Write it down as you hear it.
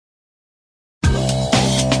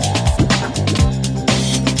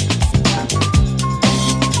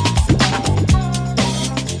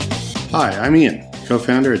Hi, I'm Ian,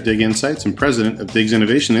 co-founder at Dig Insights and president of Dig's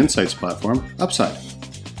innovation insights platform, Upside.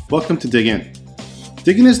 Welcome to Dig In.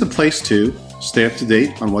 Dig In is the place to stay up to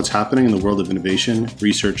date on what's happening in the world of innovation,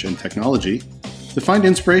 research, and technology, to find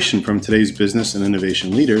inspiration from today's business and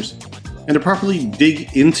innovation leaders, and to properly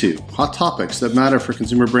dig into hot topics that matter for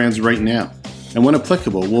consumer brands right now. And when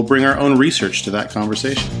applicable, we'll bring our own research to that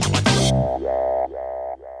conversation.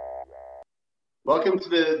 Welcome to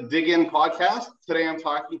the Dig In podcast. Today I'm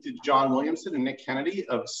talking to John Williamson and Nick Kennedy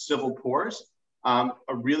of Civil Pores, a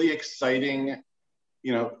really exciting,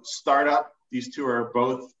 startup. These two are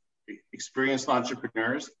both experienced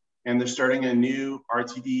entrepreneurs, and they're starting a new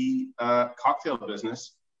RTD cocktail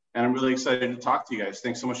business. And I'm really excited to talk to you guys.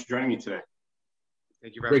 Thanks so much for joining me today.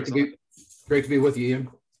 Thank you very much. Great to be with you,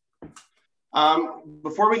 Ian.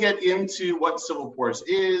 Before we get into what Civil Pores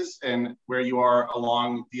is and where you are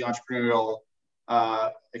along the entrepreneurial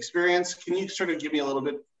experience, can you sort of give me a little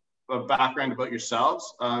bit of background about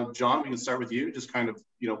yourselves? John, we can start with you, just kind of,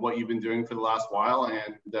 what you've been doing for the last while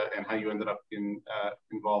and how you ended up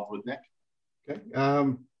involved with Nick. Okay.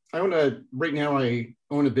 Right now I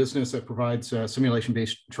own a business that provides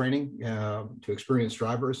simulation-based training to experienced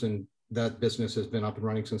drivers, and that business has been up and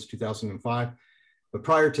running since 2005. But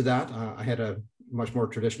prior to that, I had a much more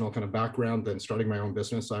traditional kind of background than starting my own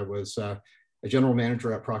business. I was a general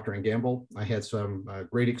manager at Procter & Gamble. I had some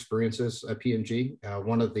great experiences at P&G.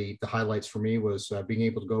 One of the highlights for me was being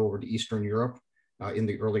able to go over to Eastern Europe in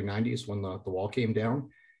the early 90s when the wall came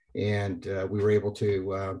down. And we were able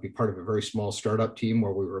to be part of a very small startup team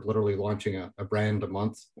where we were literally launching a brand a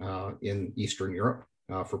month in Eastern Europe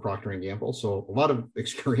for Procter & Gamble. So a lot of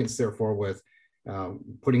experience therefore with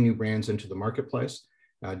putting new brands into the marketplace,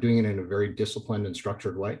 doing it in a very disciplined and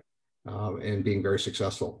structured way. And being very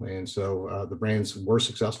successful. And so the brands were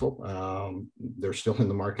successful. They're still in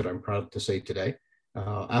the market, I'm proud to say today.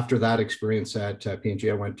 After that experience at P&G,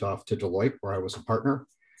 I went off to Deloitte, where I was a partner.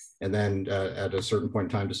 And then at a certain point in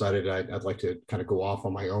time, decided I'd like to kind of go off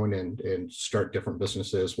on my own and start different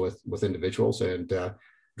businesses with individuals. And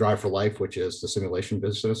Drive for Life, which is the simulation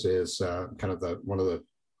business, is kind of the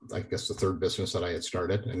third business that I had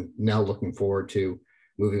started. And now looking forward to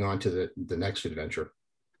moving on to the next adventure.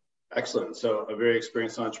 Excellent. So a very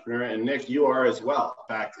experienced entrepreneur. And Nick, you are as well.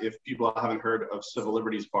 In fact, if people haven't heard of Civil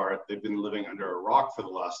Liberties Bar, they've been living under a rock for the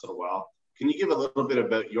last little while. Can you give a little bit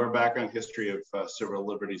about your background history of Civil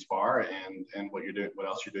Liberties Bar and what you're doing, what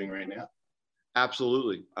else you're doing right now?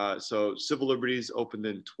 Absolutely. So Civil Liberties opened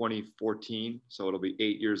in 2014. So it'll be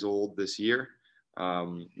 8 years old this year.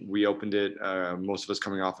 We opened it, most of us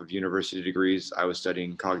coming off of university degrees. I was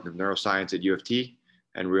studying cognitive neuroscience at U of T.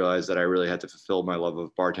 And realized that I really had to fulfill my love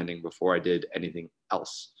of bartending before I did anything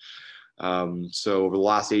else. So over the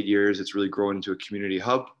last 8 years, it's really grown into a community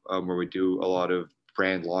hub where we do a lot of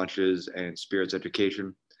brand launches and spirits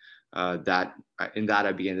education. In that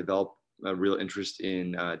I began to develop a real interest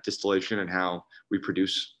in distillation and how we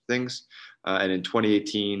produce things. And in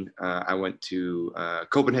 2018, I went to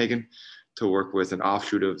Copenhagen to work with an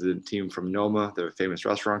offshoot of the team from Noma, the famous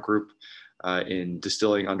restaurant group, in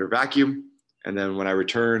distilling under vacuum. And then when I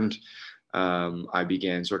returned, I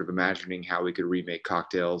began sort of imagining how we could remake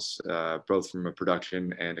cocktails, both from a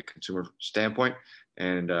production and a consumer standpoint.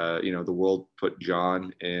 And, the world put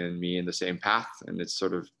John and me in the same path. And it's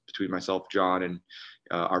sort of between myself, John, and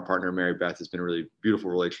our partner, Mary Beth, has been a really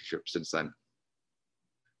beautiful relationship since then.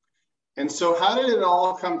 And so how did it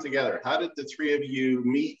all come together? How did the three of you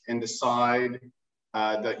meet and decide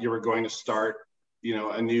that you were going to start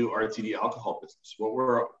a new RTD alcohol business?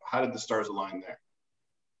 How did the stars align there?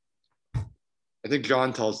 I think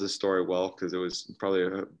John tells this story well because it was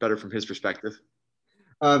probably better from his perspective.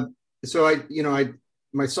 My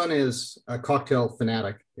son is a cocktail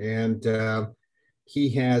fanatic, and he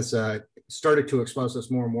has started to expose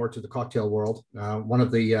us more and more to the cocktail world. One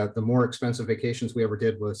of the more expensive vacations we ever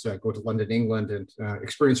did was go to London, England, and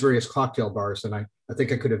experience various cocktail bars. And I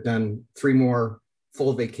think I could have done 3 more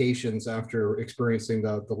full vacations after experiencing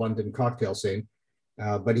the London cocktail scene.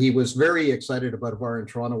 But he was very excited about a bar in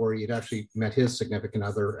Toronto where he'd actually met his significant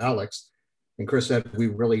other, Alex. And Chris said, we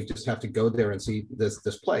really just have to go there and see this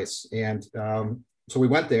place. And so we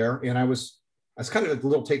went there, and I was kind of a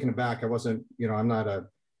little taken aback. I wasn't,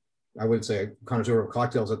 I wouldn't say a connoisseur of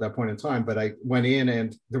cocktails at that point in time, but I went in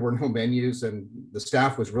and there were no menus, and the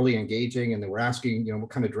staff was really engaging, and they were asking, what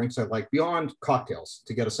kind of drinks I like beyond cocktails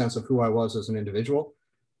to get a sense of who I was as an individual.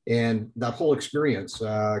 And that whole experience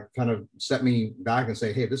kind of set me back and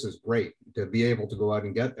say, hey, this is great to be able to go out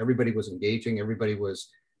and everybody was engaging. Everybody was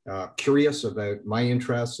curious about my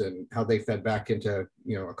interests and how they fed back into,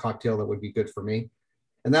 a cocktail that would be good for me.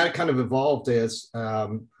 And that kind of evolved as,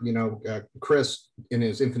 Chris, in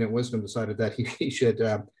his infinite wisdom, decided that he should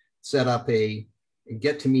set up a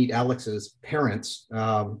get to meet Alex's parents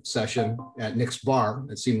session at Nick's bar.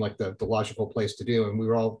 It seemed like the logical place to do. And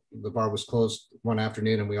the bar was closed one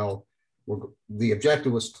afternoon, and the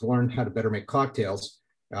objective was to learn how to better make cocktails.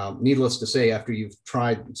 Needless to say, after you've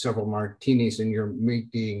tried several martinis and you're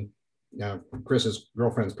meeting Chris's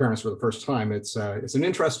girlfriend's parents for the first time, it's an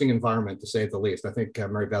interesting environment, to say the least. I think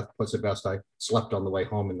Mary Beth puts it best. I slept on the way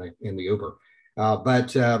home in the Uber,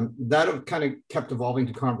 but that kind of kept evolving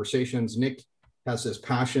to conversations. Nick has this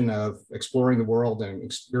passion of exploring the world and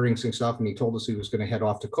experiencing stuff, and he told us he was going to head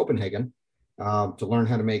off to Copenhagen to learn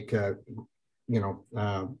how to make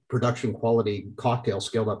production quality cocktails,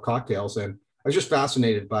 scaled up cocktails. And I was just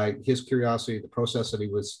fascinated by his curiosity, the process that he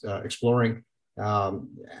was exploring.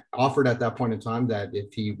 Offered at that point in time that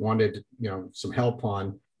if he wanted, some help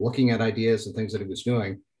on looking at ideas and things that he was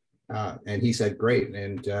doing, and he said, great.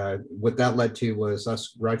 And what that led to was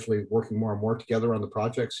us gradually working more and more together on the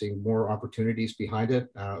project, seeing more opportunities behind it.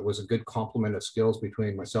 It was a good complement of skills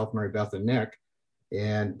between myself, Mary Beth, and Nick.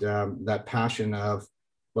 And that passion of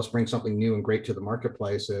let's bring something new and great to the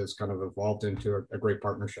marketplace has kind of evolved into a great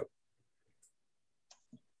partnership.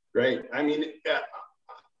 Great. I mean,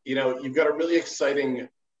 you've got a really exciting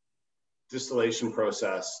distillation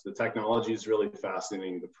process. The technology is really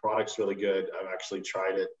fascinating. The product's really good. I've actually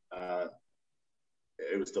tried it.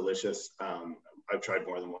 It was delicious. I've tried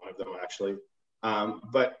more than one of them, actually.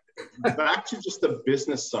 But back to just the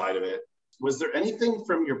business side of it, was there anything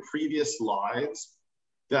from your previous lives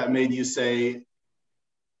that made you say,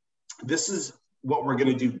 this is what we're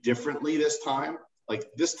going to do differently this time? Like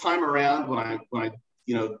this time around,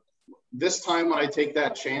 this time when I take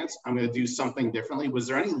that chance, I'm going to do something differently. Was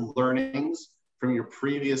there any learnings from your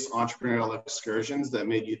previous entrepreneurial excursions that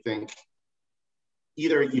made you think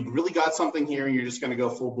either you've really got something here and you're just going to go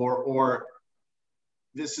full bore, or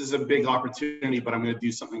this is a big opportunity, but I'm going to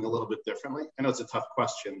do something a little bit differently? I know it's a tough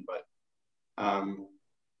question, but.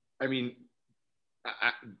 I mean,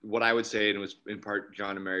 what I would say, and it was in part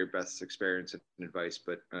John and Mary Beth's experience and advice,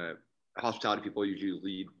 but hospitality people usually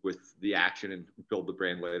lead with the action and build the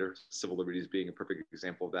brand later. Civil Liberties being a perfect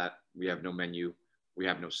example of that. We have no menu, we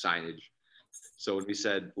have no signage. So when we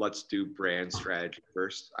said, let's do brand strategy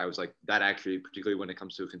first, I was like, that actually, particularly when it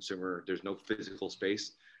comes to a consumer, there's no physical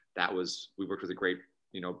space. We worked with a great,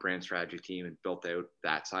 brand strategy team and built out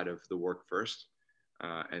that side of the work first.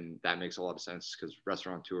 And that makes a lot of sense because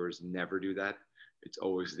restaurateurs never do that. It's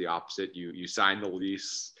always the opposite. You sign the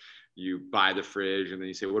lease, you buy the fridge, and then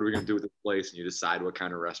you say, what are we going to do with this place? And you decide what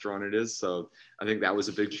kind of restaurant it is. So I think that was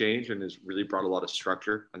a big change and has really brought a lot of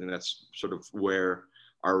structure. I think that's sort of where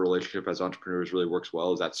our relationship as entrepreneurs really works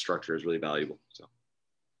well, is that structure is really valuable. So.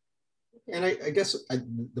 And I guess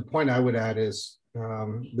the point I would add is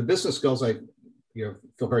the business skills I feel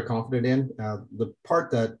very confident in. The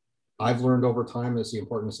part that I've learned over time is the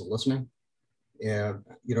importance of listening. And,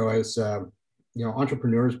 as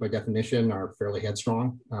entrepreneurs by definition are fairly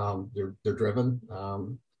headstrong. They're driven.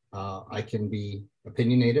 I can be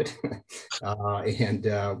opinionated and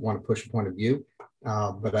want to push a point of view.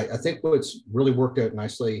 But I think what's really worked out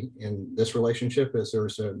nicely in this relationship is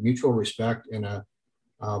there's a mutual respect and a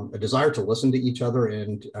desire to listen to each other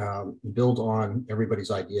and build on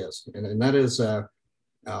everybody's ideas. And that is,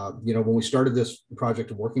 when we started this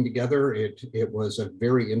project of working together, it was a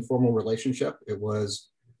very informal relationship. It was,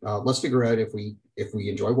 let's figure out if we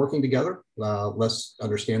enjoy working together, let's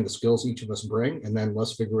understand the skills each of us bring, and then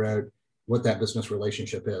let's figure out what that business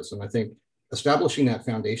relationship is. And I think establishing that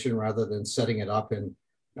foundation rather than setting it up in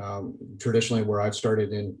traditionally where I've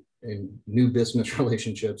started in new business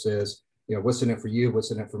relationships is, what's in it for you,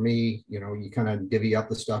 what's in it for me, you kind of divvy up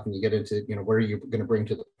the stuff and you get into, what are you going to bring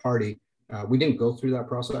to the party? We didn't go through that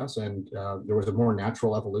process, and there was a more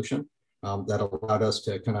natural evolution that allowed us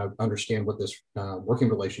to kind of understand what this working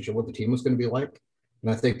relationship with the team was going to be like.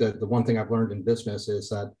 And I think that the one thing I've learned in business is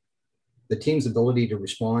that the team's ability to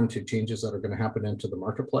respond to changes that are going to happen into the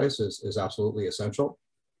marketplace is absolutely essential.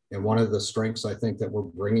 And one of the strengths I think that we're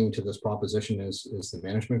bringing to this proposition is the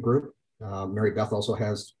management group. Mary Beth also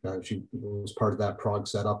has, she was part of that prog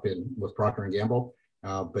setup with Procter & Gamble,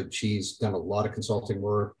 but she's done a lot of consulting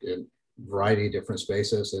work in a variety of different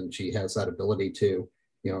spaces, and she has that ability to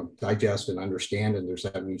digest and understand, and there's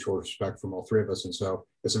that mutual respect from all three of us. And so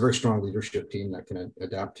it's a very strong leadership team that can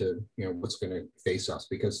adapt to, what's going to face us,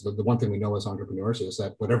 because the one thing we know as entrepreneurs is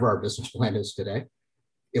that whatever our business plan is today,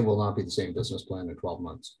 it will not be the same business plan in 12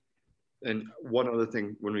 months. And one other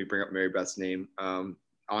thing, when we bring up Mary Beth's name,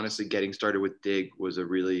 honestly, getting started with Dig was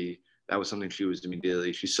that was something she was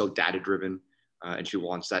immediately, she's so data driven. and she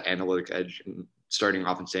wants that analytic edge, and starting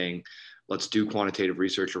off and saying, let's do quantitative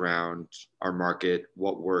research around our market,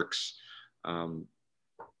 what works.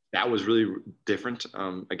 That was really different.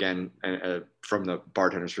 Again, from the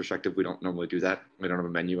bartender's perspective, we don't normally do that. We don't have a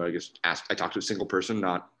menu. I talked to a single person,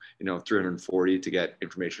 not 340 to get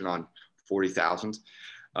information on 40,000.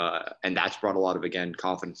 And that's brought a lot of, again,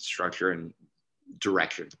 confidence, structure, and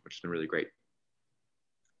direction, which has been really great.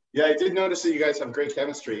 Yeah, I did notice that you guys have great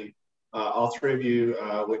chemistry. All three of you,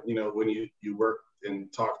 when you work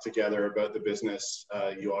and talk together about the business,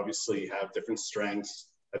 you obviously have different strengths.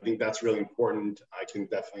 I think that's really important. I can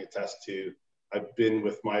definitely attest to. I've been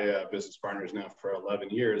with my business partners now for 11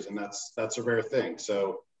 years, and that's a rare thing.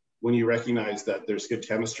 So when you recognize that there's good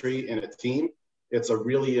chemistry in a team, it's a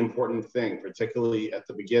really important thing, particularly at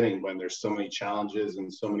the beginning when there's so many challenges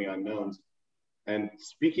and so many unknowns. And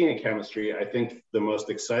speaking of chemistry, I think the most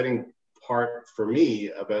exciting part for me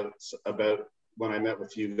about when I met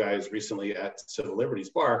with you guys recently at Civil Liberties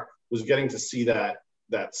Bar was getting to see that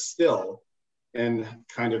still, and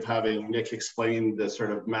kind of having Nick explain the sort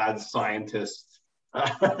of mad scientist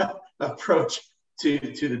approach to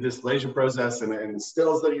the distillation process and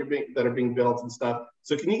stills that are being built and stuff.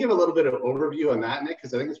 So can you give a little bit of overview on that, Nick?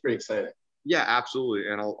 Because I think it's pretty exciting. Yeah, absolutely.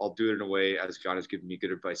 And I'll do it in a way, as John has given me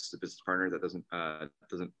good advice as a business partner, that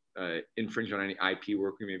doesn't infringe on any IP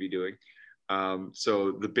work we may be doing.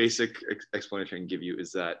 So the basic explanation I can give you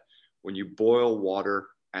is that when you boil water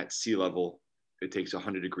at sea level, it takes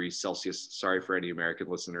 100 degrees Celsius. Sorry for any American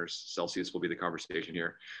listeners. Celsius will be the conversation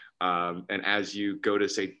here. And as you go to,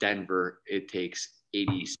 say, Denver, it takes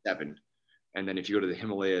 87. And then if you go to the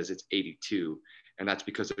Himalayas, it's 82. And that's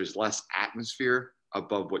because there's less atmosphere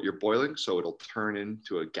above what you're boiling. So it'll turn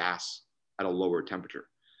into a gas at a lower temperature.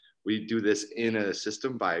 We do this in a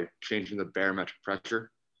system by changing the barometric pressure.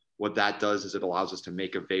 What that does is it allows us to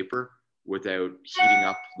make a vapor without heating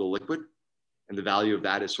up the liquid. And the value of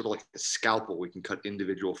that is sort of like a scalpel. We can cut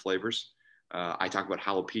individual flavors. I talk about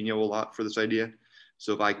jalapeno a lot for this idea.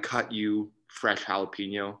 So if I cut you fresh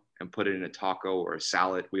jalapeno and put it in a taco or a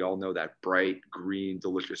salad, we all know that bright, green,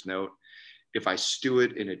 delicious note. If I stew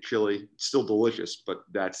it in a chili, it's still delicious, but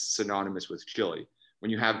that's synonymous with chili. When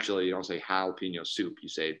you have chili, you don't say jalapeno soup. You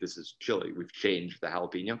say, this is chili. We've changed the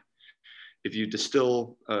jalapeno. If you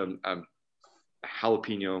distill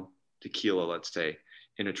jalapeno tequila, let's say,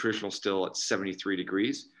 in a traditional still at 73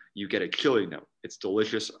 degrees, you get a chili note. It's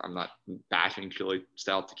delicious. I'm not bashing chili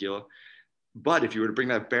style tequila. But if you were to bring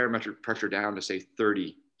that barometric pressure down to, say,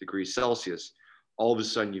 30 degrees Celsius, all of a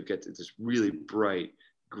sudden you get this really bright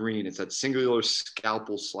green. It's that singular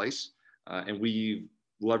scalpel slice. And we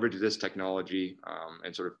leveraged this technology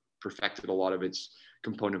and sort of perfected a lot of its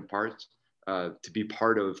component parts to be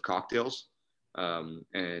part of cocktails.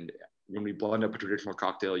 And when we blend up a traditional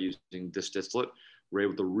cocktail using this distillate, we're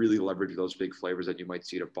able to really leverage those big flavors that you might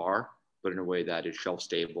see at a bar, but in a way that is shelf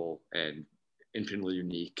stable and infinitely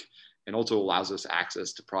unique, and also allows us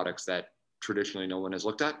access to products that traditionally no one has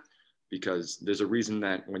looked at, because there's a reason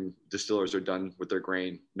that when distillers are done with their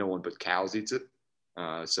grain, no one but cows eats it.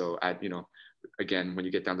 So again, when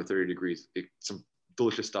you get down to 30 degrees, some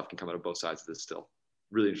delicious stuff can come out of both sides of this still.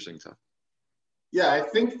 Really interesting stuff. Yeah, I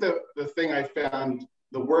think the thing I found,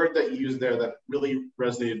 the word that you used there that really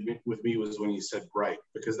resonated with me was when you said bright,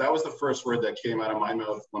 because that was the first word that came out of my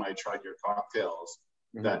mouth when I tried your cocktails,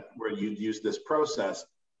 that where you'd use this process.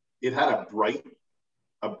 It had a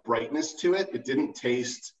brightness to it. It didn't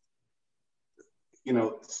taste,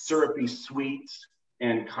 syrupy sweet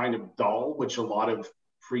and kind of dull, which a lot of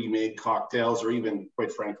pre-made cocktails, or even,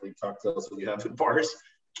 quite frankly, cocktails that we have at bars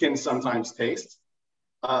can sometimes taste.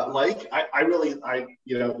 There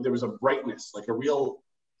was a brightness, like a real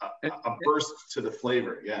a burst to the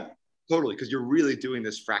flavor. Yeah, totally. Because you're really doing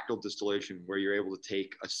this fractal distillation where you're able to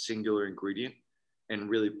take a singular ingredient and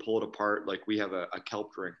really pull it apart. Like we have a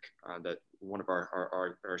kelp drink that one of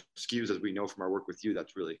our SKUs, as we know from our work with you,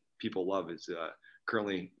 that's really people love, is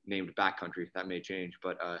currently named Backcountry. That may change,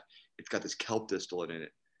 but it's got this kelp distillate in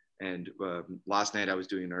it. And last night I was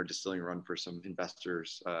doing our distilling run for some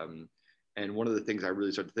investors. And one of the things I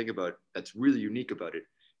really started to think about that's really unique about it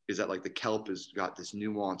is that, like, the kelp has got this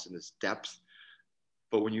nuance and this depth,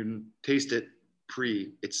 but when you taste it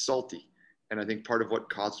it's salty. And I think part of what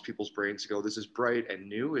causes people's brains to go, this is bright and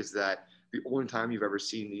new, is that the only time you've ever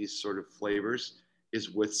seen these sort of flavors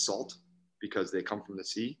is with salt, because they come from the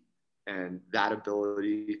sea. And that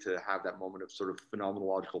ability to have that moment of sort of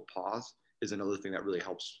phenomenological pause is another thing that really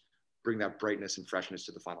helps bring that brightness and freshness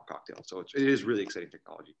to the final cocktail. So it is really exciting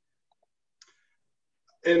technology.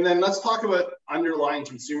 And then let's talk about underlying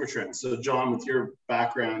consumer trends. So John, with your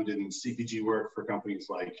background in CPG work for companies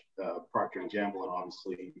like Procter & Gamble, and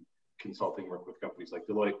obviously consulting work with companies like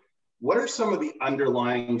Deloitte, what are some of the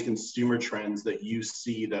underlying consumer trends that you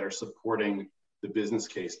see that are supporting the business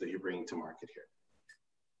case that you're bringing to market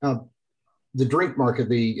here? The drink market,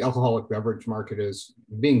 the alcoholic beverage market, is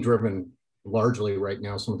being driven largely right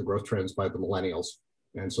now, some of the growth trends, by the millennials.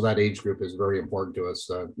 And so that age group is very important to us,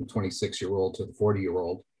 the 26-year-old to the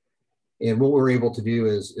 40-year-old. And what we're able to do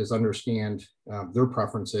is understand their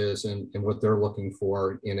preferences and what they're looking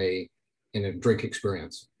for in a drink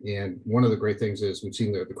experience. And one of the great things is we've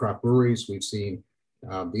seen the craft breweries, we've seen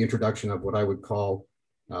the introduction of what I would call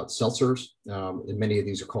seltzers. And many of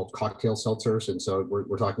these are called cocktail seltzers. And so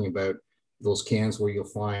we're talking about those cans where you'll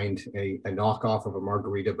find a knockoff of a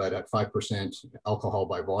margarita, but at 5% alcohol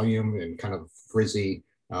by volume, and kind of frizzy,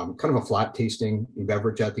 kind of a flat tasting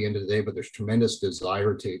beverage at the end of the day, but there's tremendous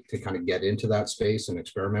desire to kind of get into that space and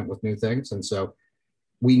experiment with new things. And so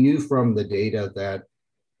we knew from the data that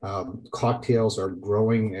cocktails are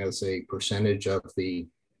growing as a percentage of the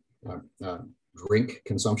drink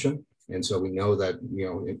consumption. And so we know that,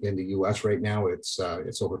 in the US right now, it's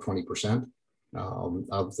over 20%.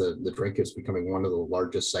 Of the drink is becoming one of the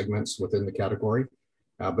largest segments within the category.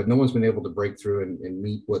 But no one's been able to break through and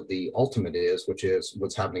meet what the ultimate is, which is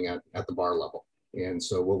what's happening at the bar level. And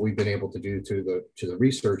so what we've been able to do to the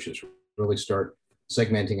research is really start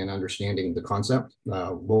segmenting and understanding the concept,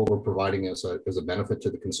 what we're providing as a benefit to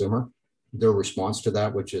the consumer, their response to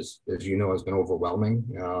that, which is, as you know, has been overwhelming.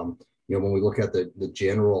 When we look at the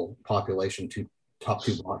general population, top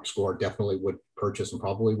two box score definitely would purchase and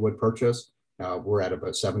probably would purchase. We're at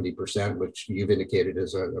about 70%, which you've indicated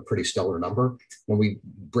is a pretty stellar number. When we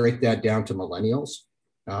break that down to millennials,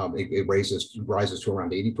 it rises to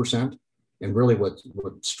around 80%. And really what's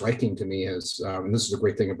striking to me is, and this is a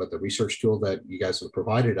great thing about the research tool that you guys have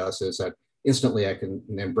provided us, is that instantly I can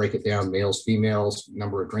then break it down, males, females,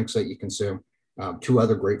 number of drinks that you consume. Two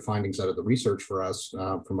other great findings out of the research for us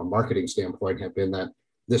from a marketing standpoint have been that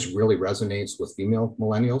this really resonates with female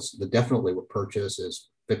millennials. The definitely would purchase is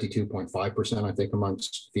 52.5%, I think,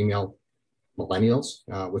 amongst female millennials,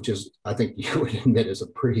 which is, I think you would admit, is a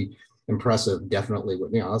pretty impressive, definitely,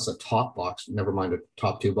 that's a top box, never mind a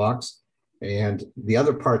top two box. And the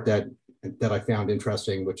other part that I found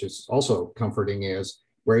interesting, which is also comforting, is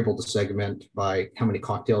we're able to segment by how many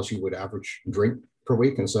cocktails you would average drink per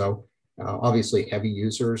week. And so obviously heavy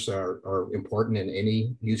users are important in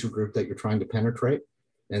any user group that you're trying to penetrate.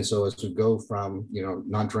 And so as we go from,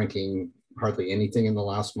 not drinking hardly anything in the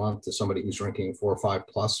last month to somebody who's drinking 4 or 5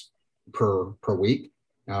 plus per week,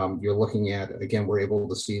 you're looking at, again, we're able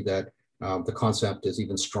to see that the concept is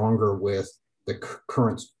even stronger with the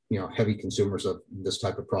current, heavy consumers of this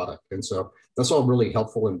type of product. And so that's all really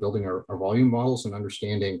helpful in building our volume models and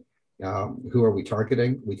understanding who are we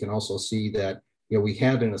targeting. We can also see that, we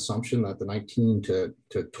had an assumption that the 19 to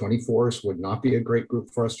 24s would not be a great group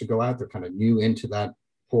for us to go at. They're kind of new into that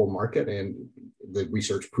whole market, and the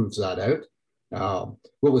research proves that out.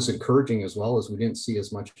 What was encouraging as well is we didn't see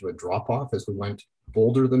as much of a drop off as we went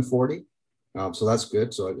older than 40. So that's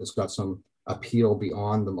good. So it's got some appeal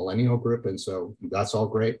beyond the millennial group. And so that's all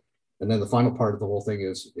great. And then the final part of the whole thing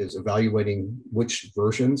is evaluating which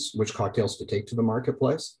cocktails to take to the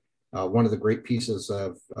marketplace. One of the great pieces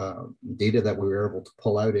of data that we were able to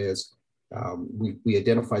pull out is we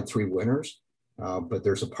identified 3 winners. But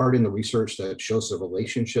there's a part in the research that shows the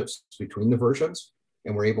relationships between the versions,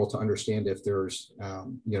 and we're able to understand if there's,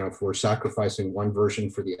 if we're sacrificing one version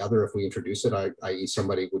for the other, if we introduce it, i.e.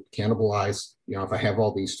 somebody would cannibalize, if I have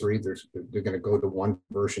all these 3, they're going to go to one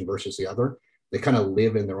version versus the other. They kind of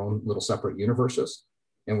live in their own little separate universes,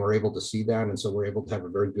 and we're able to see that. And so we're able to have a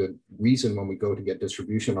very good reason when we go to get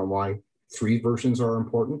distribution on why 3 versions are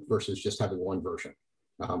important versus just having one version.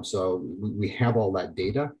 So we have all that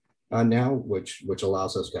data now, which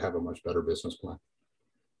allows us to have a much better business plan.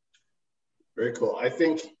 Very cool. I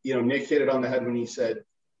think, Nick hit it on the head when he said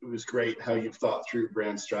it was great how you've thought through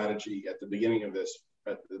brand strategy at the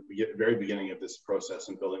very beginning of this process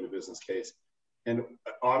and building the business case. And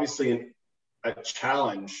obviously a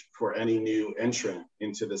challenge for any new entrant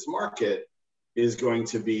into this market is going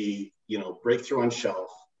to be, breakthrough on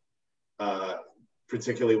shelf,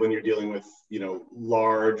 particularly when you're dealing with,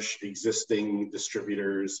 large existing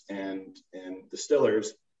distributors and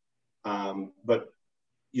distillers. But,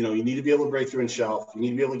 you need to be able to break through on shelf. You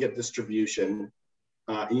need to be able to get distribution,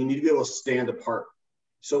 and you need to be able to stand apart.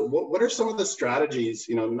 So what are some of the strategies,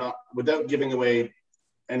 not without giving away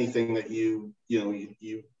anything that you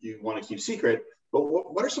want to keep secret, but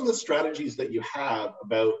what are some of the strategies that you have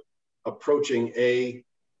about approaching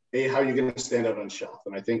how are you going to stand out on shelf?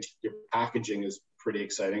 And I think your packaging is pretty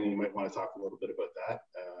exciting. And you might want to talk a little bit about that,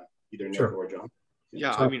 either Nick Sure. or John.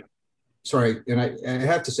 Yeah, So, I mean, sorry, and I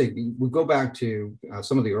have to say, we go back to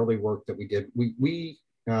some of the early work that we did. We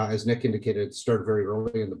as Nick indicated, started very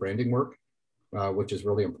early in the branding work, which is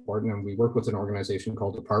really important. And we work with an organization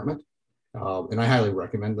called Department. And I highly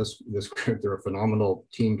recommend this group. They're a phenomenal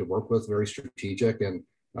team to work with, very strategic. And,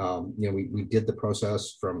 we did the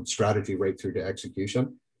process from strategy right through to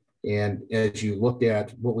execution. And as you looked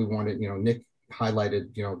at what we wanted, Nick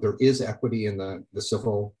highlighted, there is equity in the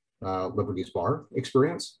civil liberties bar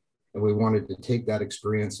experience. And we wanted to take that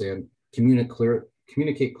experience and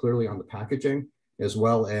communicate clearly on the packaging, as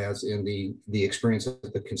well as in the experience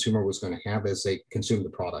that the consumer was going to have as they consume the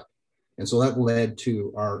product. And so that led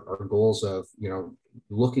to our goals of,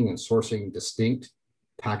 looking and sourcing distinct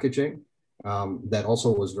packaging that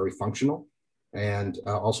also was very functional and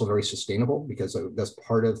also very sustainable, because that's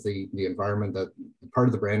part of the environment, that part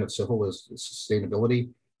of the brand of Civil is sustainability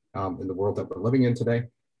in the world that we're living in today.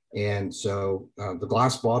 And so the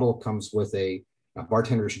glass bottle comes with a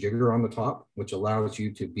bartender's jigger on the top, which allows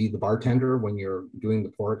you to be the bartender when you're doing the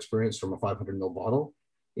pour experience from a 500 ml bottle.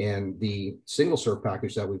 And the single serve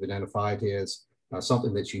package that we've identified is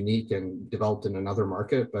something that's unique and developed in another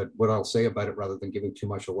market. But what I'll say about it, rather than giving too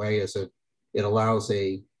much away, is that it allows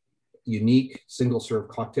a unique single serve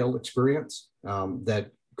cocktail experience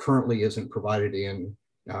that currently isn't provided in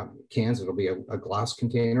cans. It'll be a glass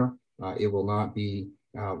container. It will not be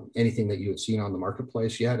anything that you have seen on the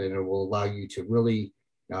marketplace yet, and it will allow you to really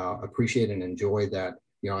appreciate and enjoy that.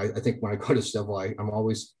 I think when I go to Civil, I'm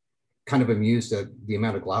always kind of amused at the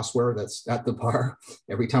amount of glassware that's at the bar.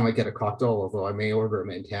 Every time I get a cocktail, although I may order a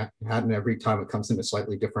Manhattan, every time it comes in a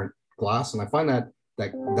slightly different glass, and I find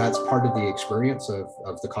that's part of the experience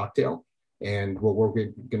of the cocktail. And what we're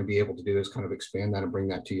going to be able to do is kind of expand that and bring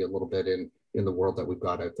that to you a little bit in the world that we've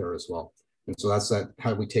got out there as well. And so that's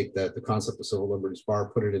how we take the concept of Civil Liberties Bar,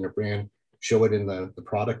 put it in a brand, show it in the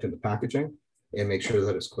product and the packaging, and make sure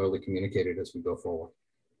that it's clearly communicated as we go forward.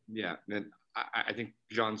 Yeah, and I think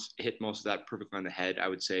John's hit most of that perfectly on the head. I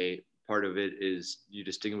would say part of it is you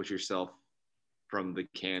distinguish yourself from the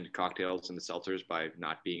canned cocktails and the seltzers by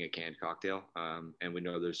not being a canned cocktail. And we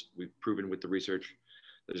know we've proven with the research,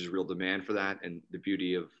 there's a real demand for that. And the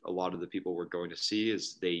beauty of a lot of the people we're going to see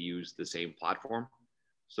is they use the same platform.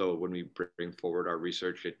 So when we bring forward our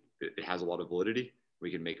research, it has a lot of validity.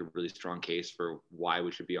 We can make a really strong case for why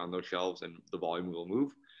we should be on those shelves and the volume will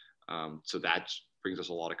move. So that brings us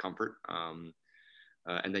a lot of comfort.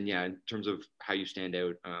 And then, in terms of how you stand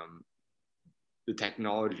out, the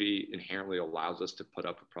technology inherently allows us to put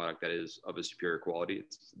up a product that is of a superior quality.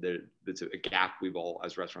 It's a gap we've all,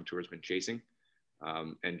 as restaurateurs, been chasing.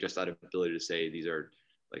 And just that ability to say these are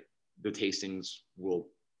like the tastings will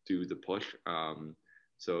do the push.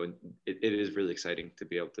 So it is really exciting to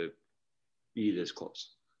be able to be this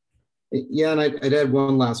close. Yeah, and I'd add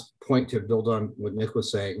one last point to build on what Nick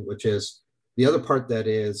was saying, which is the other part that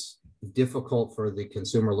is difficult for the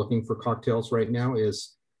consumer looking for cocktails right now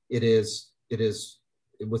is it is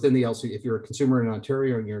within the LC. If you're a consumer in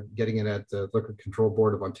Ontario and you're getting it at the Liquor Control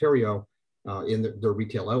Board of Ontario in their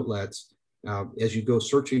retail outlets, as you go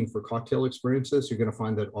searching for cocktail experiences, you're going to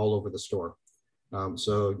find that all over the store.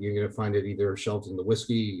 So you're going to find it either shelved in the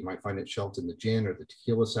whiskey, you might find it shelved in the gin or the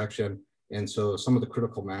tequila section. And so some of the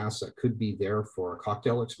critical mass that could be there for a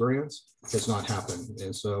cocktail experience has not happened.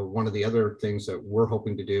 And so one of the other things that we're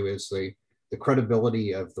hoping to do is the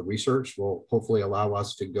credibility of the research will hopefully allow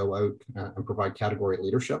us to go out and provide category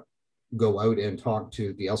leadership, go out and talk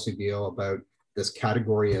to the LCBO about this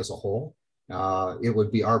category as a whole. It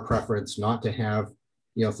would be our preference not to have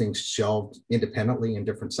things shelved independently in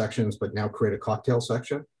different sections, but now create a cocktail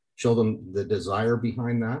section, show them the desire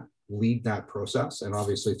behind that, lead that process, and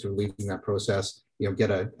obviously through leading that process, get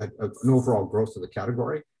an overall growth of the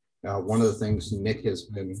category. One of the things Nick has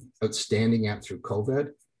been outstanding at through COVID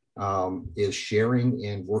is sharing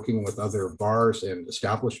and working with other bars and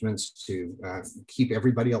establishments to keep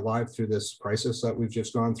everybody alive through this crisis that we've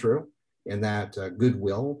just gone through, and that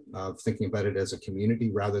goodwill of thinking about it as a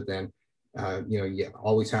community rather than you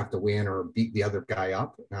always have to win or beat the other guy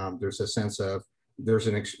up. There's a sense of there's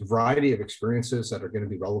a variety of experiences that are going to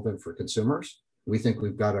be relevant for consumers. We think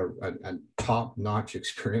we've got a top-notch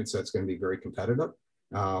experience that's going to be very competitive,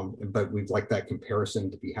 but we'd like that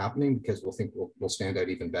comparison to be happening because we'll stand out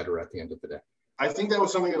even better at the end of the day. I think that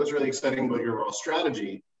was something that was really exciting about your overall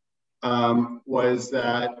strategy, was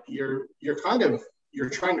that you're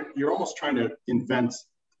almost trying to invent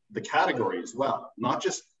the category as well, not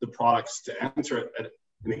just the products to enter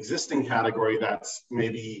an existing category that's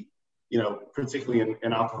maybe particularly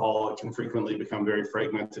in alcohol, it can frequently become very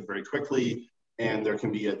fragmented very quickly, and there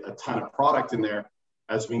can be a ton of product in there.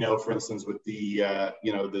 As we know, for instance, with the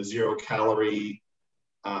zero calorie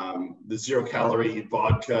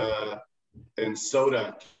vodka and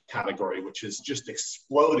soda category, which has just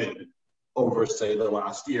exploded over, say, the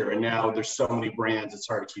last year. And now there's so many brands, it's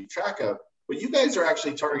hard to keep track of. But you guys are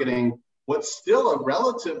actually targeting what's still a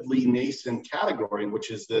relatively nascent category,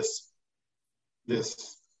 which is this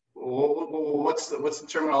what's the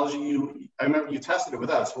terminology I remember you tested it with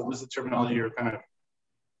us. What was the terminology you're kind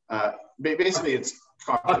of, basically it's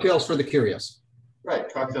cocktails for the curious.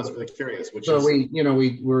 Right, cocktails for the curious.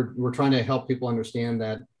 We're trying to help people understand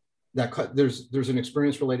that there's an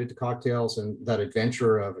experience related to cocktails and that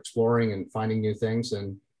adventure of exploring and finding new things,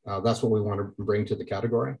 and that's what we want to bring to the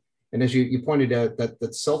category. And as you pointed out,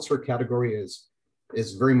 that seltzer category is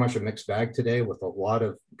very much a mixed bag today, with a lot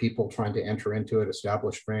of people trying to enter into it,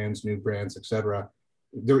 established brands, new brands, etc.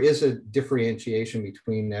 There is a differentiation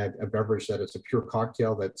between a beverage that is a pure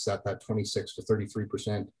cocktail that's at that 26 to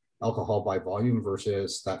 33% alcohol by volume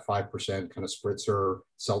versus that 5% kind of spritzer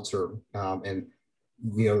seltzer. And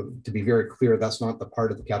to be very clear, that's not the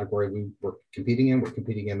part of the category we're competing in. We're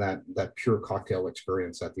competing in that pure cocktail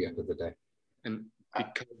experience at the end of the day. And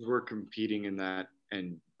because we're competing in that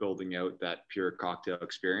and building out that pure cocktail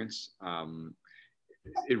experience,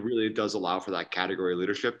 it really does allow for that category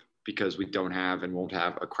leadership, because we don't have and won't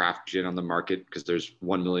have a craft gin on the market, because there's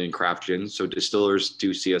 1 million craft gins. So distillers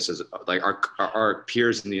do see us as, like, our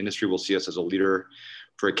peers in the industry will see us as a leader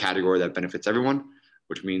for a category that benefits everyone,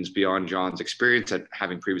 which means beyond John's experience at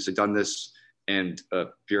having previously done this and a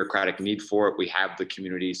bureaucratic need for it, we have the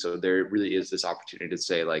community. So there really is this opportunity to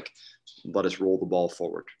say, like, let us roll the ball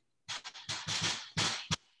forward.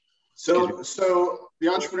 So the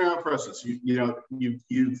entrepreneurial process,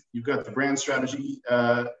 you've got the brand strategy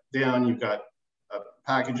down, you've got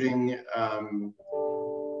packaging,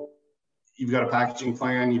 you've got a packaging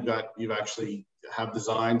plan, you've actually have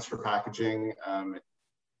designs for packaging.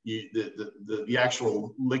 The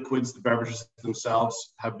actual liquids, the beverages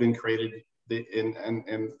themselves have been created,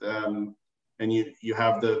 and you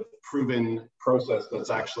have the proven process that's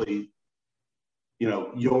actually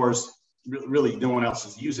yours. Really, no one else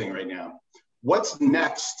is using right now. What's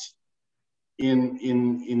next in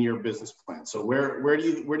your business plan? So where do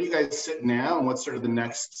you guys sit now, and what's sort of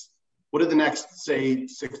what do the next, say,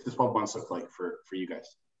 6 to 12 months look like for you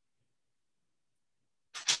guys?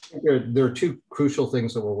 There are two crucial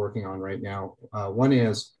things that we're working on right now. One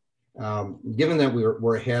is, given that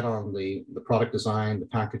we're ahead on the product design, the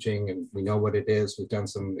packaging, and we know what it is, we've done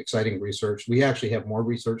some exciting research. We actually have more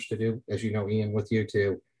research to do, as you know, Ian, with you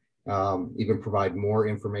to even provide more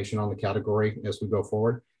information on the category as we go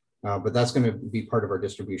forward. But that's going to be part of our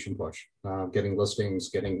distribution push, getting listings,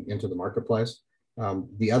 getting into the marketplace.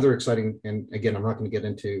 The other exciting, and again, I'm not going to get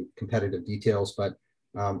into competitive details, but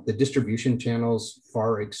the distribution channels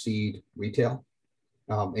far exceed retail.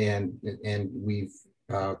 And we've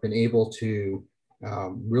been able to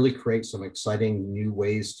really create some exciting new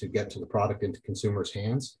ways to get to the product into consumers'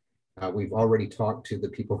 hands. We've already talked to the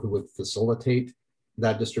people who would facilitate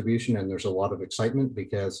that distribution, and there's a lot of excitement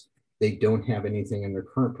because they don't have anything in their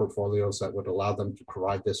current portfolios that would allow them to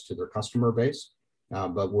provide this to their customer base.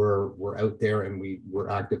 But we're out there, and we're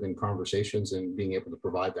active in conversations and being able to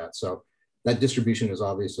provide that. So that distribution is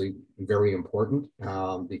obviously very important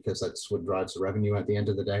because that's what drives the revenue at the end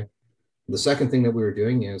of the day. The second thing that we were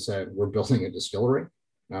doing is that we're building a distillery.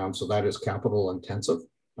 So that is capital intensive.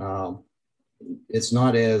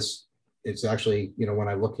 It's actually, when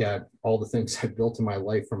I look at all the things I've built in my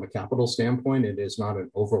life from a capital standpoint, it is not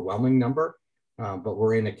an overwhelming number, but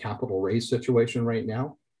we're in a capital raise situation right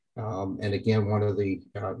now. And again, one of the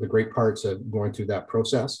great parts of going through that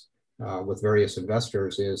process with various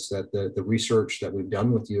investors is that the research that we've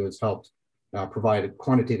done with you has helped provide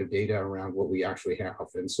quantitative data around what we actually have.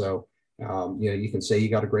 And so, you can say you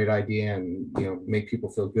got a great idea and, make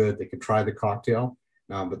people feel good. They can try the cocktail.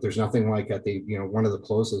 But there's nothing like at one of the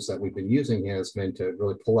closes that we've been using has been to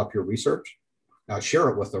really pull up your research, share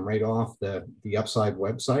it with them right off the Upside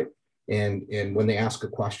website. And when they ask a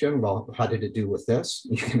question, well, how did it do with this?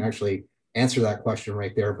 You can actually answer that question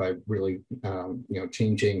right there by really,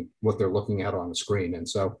 changing what they're looking at on the screen. And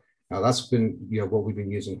so that's been, what we've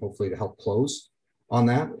been using hopefully to help close on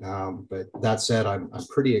that. But that said, I'm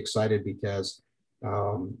pretty excited because,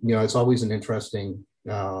 it's always an interesting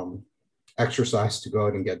exercise to go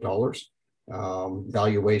out and get dollars,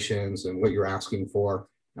 valuations, and what you're asking for.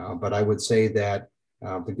 But I would say that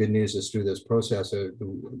the good news is through this process,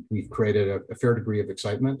 we've created a fair degree of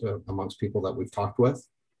excitement amongst people that we've talked with.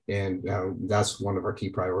 And that's one of our key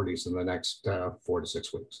priorities in the next 4 to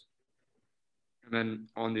 6 weeks. And then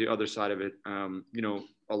on the other side of it,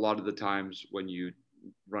 a lot of the times when you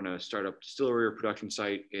run a startup distillery or production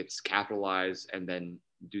site, it's capitalize and then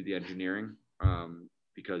do the engineering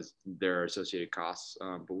because there are associated costs.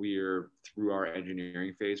 But we are through our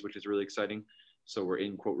engineering phase, which is really exciting. So we're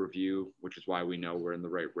in quote review, which is why we know we're in the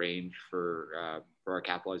right range for our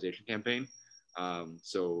capitalization campaign.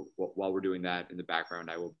 So while we're doing that in the background,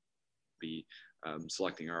 I will be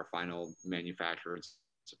selecting our final manufacturer and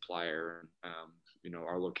supplier.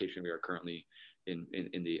 Our location, we are currently in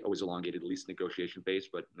the always elongated lease negotiation phase,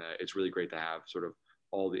 but it's really great to have sort of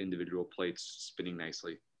all the individual plates spinning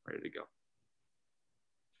nicely, ready to go.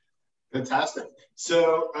 Fantastic.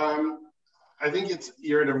 So I think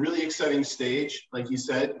you're at a really exciting stage. Like you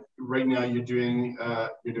said, right now you're doing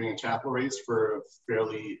a capital raise for a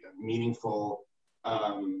fairly meaningful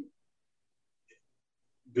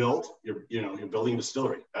build. You're building a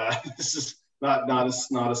distillery. This is not a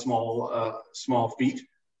small feat.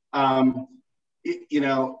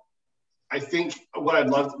 I think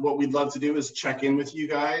what we'd love to do is check in with you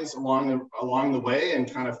guys along the way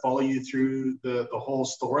and kind of follow you through the whole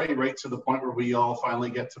story, right to the point where we all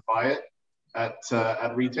finally get to buy it at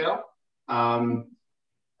retail.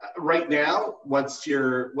 Right now, what's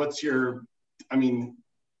your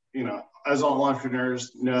as all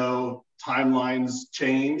entrepreneurs know, timelines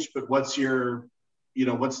change, but what's the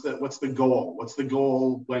goal? What's the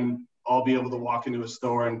goal when I'll be able to walk into a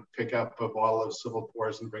store and pick up a bottle of Civil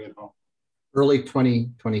Pours and bring it home? Early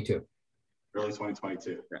 2022. Early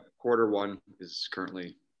 2022. Yeah, Q1 is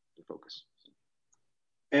currently the focus.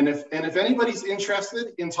 And if anybody's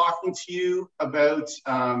interested in talking to you about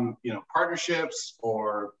partnerships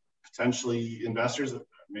or potentially investors,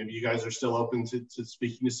 maybe you guys are still open to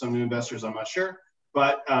speaking to some new investors, I'm not sure.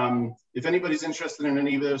 But if anybody's interested in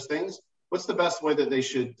any of those things, what's the best way that they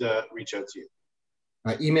should reach out to you?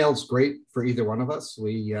 Email's great for either one of us.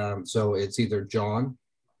 So it's either John,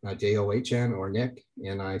 John, or Nick,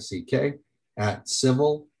 Nick, at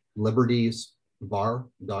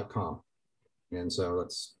civillibertiesbar.com. And so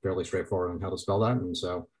that's fairly straightforward on how to spell that. And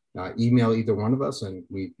so email either one of us, and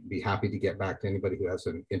we'd be happy to get back to anybody who has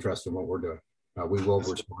an interest in what we're doing. We will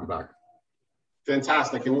respond back.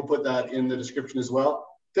 Fantastic. And we'll put that in the description as well.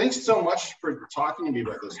 Thanks so much for talking to me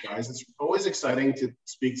about this, guys. It's always exciting to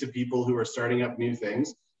speak to people who are starting up new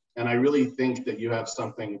things. And I really think that you have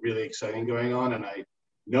something really exciting going on. And I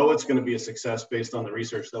know it's going to be a success based on the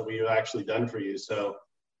research that we've actually done for you. So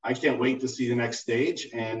I can't wait to see the next stage.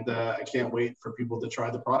 And I can't wait for people to try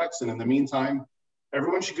the products. And in the meantime,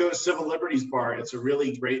 everyone should go to Civil Liberties Bar. It's a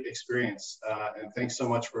really great experience. And thanks so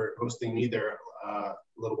much for hosting me there a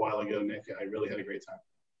little while ago, Nick. I really had a great time.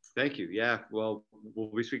 Thank you. Yeah, well, we'll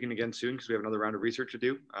be speaking again soon because we have another round of research to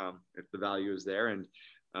do if the value is there. And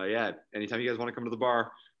anytime you guys want to come to the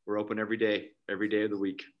bar, we're open every day of the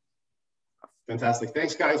week. Fantastic.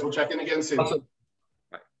 Thanks, guys. We'll check in again soon. Awesome.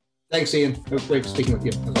 Bye. Thanks, Ian. It was great speaking with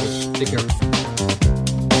you. As always. Take care.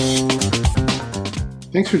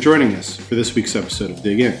 Thanks for joining us for this week's episode of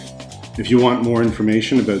Dig In. If you want more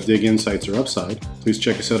information about Dig Insights or Upside, please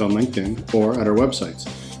check us out on LinkedIn or at our websites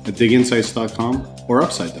at diginsights.com or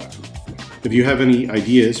upside.com. If you have any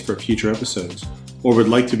ideas for future episodes or would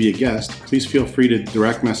like to be a guest, please feel free to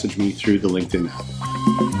direct message me through the LinkedIn app.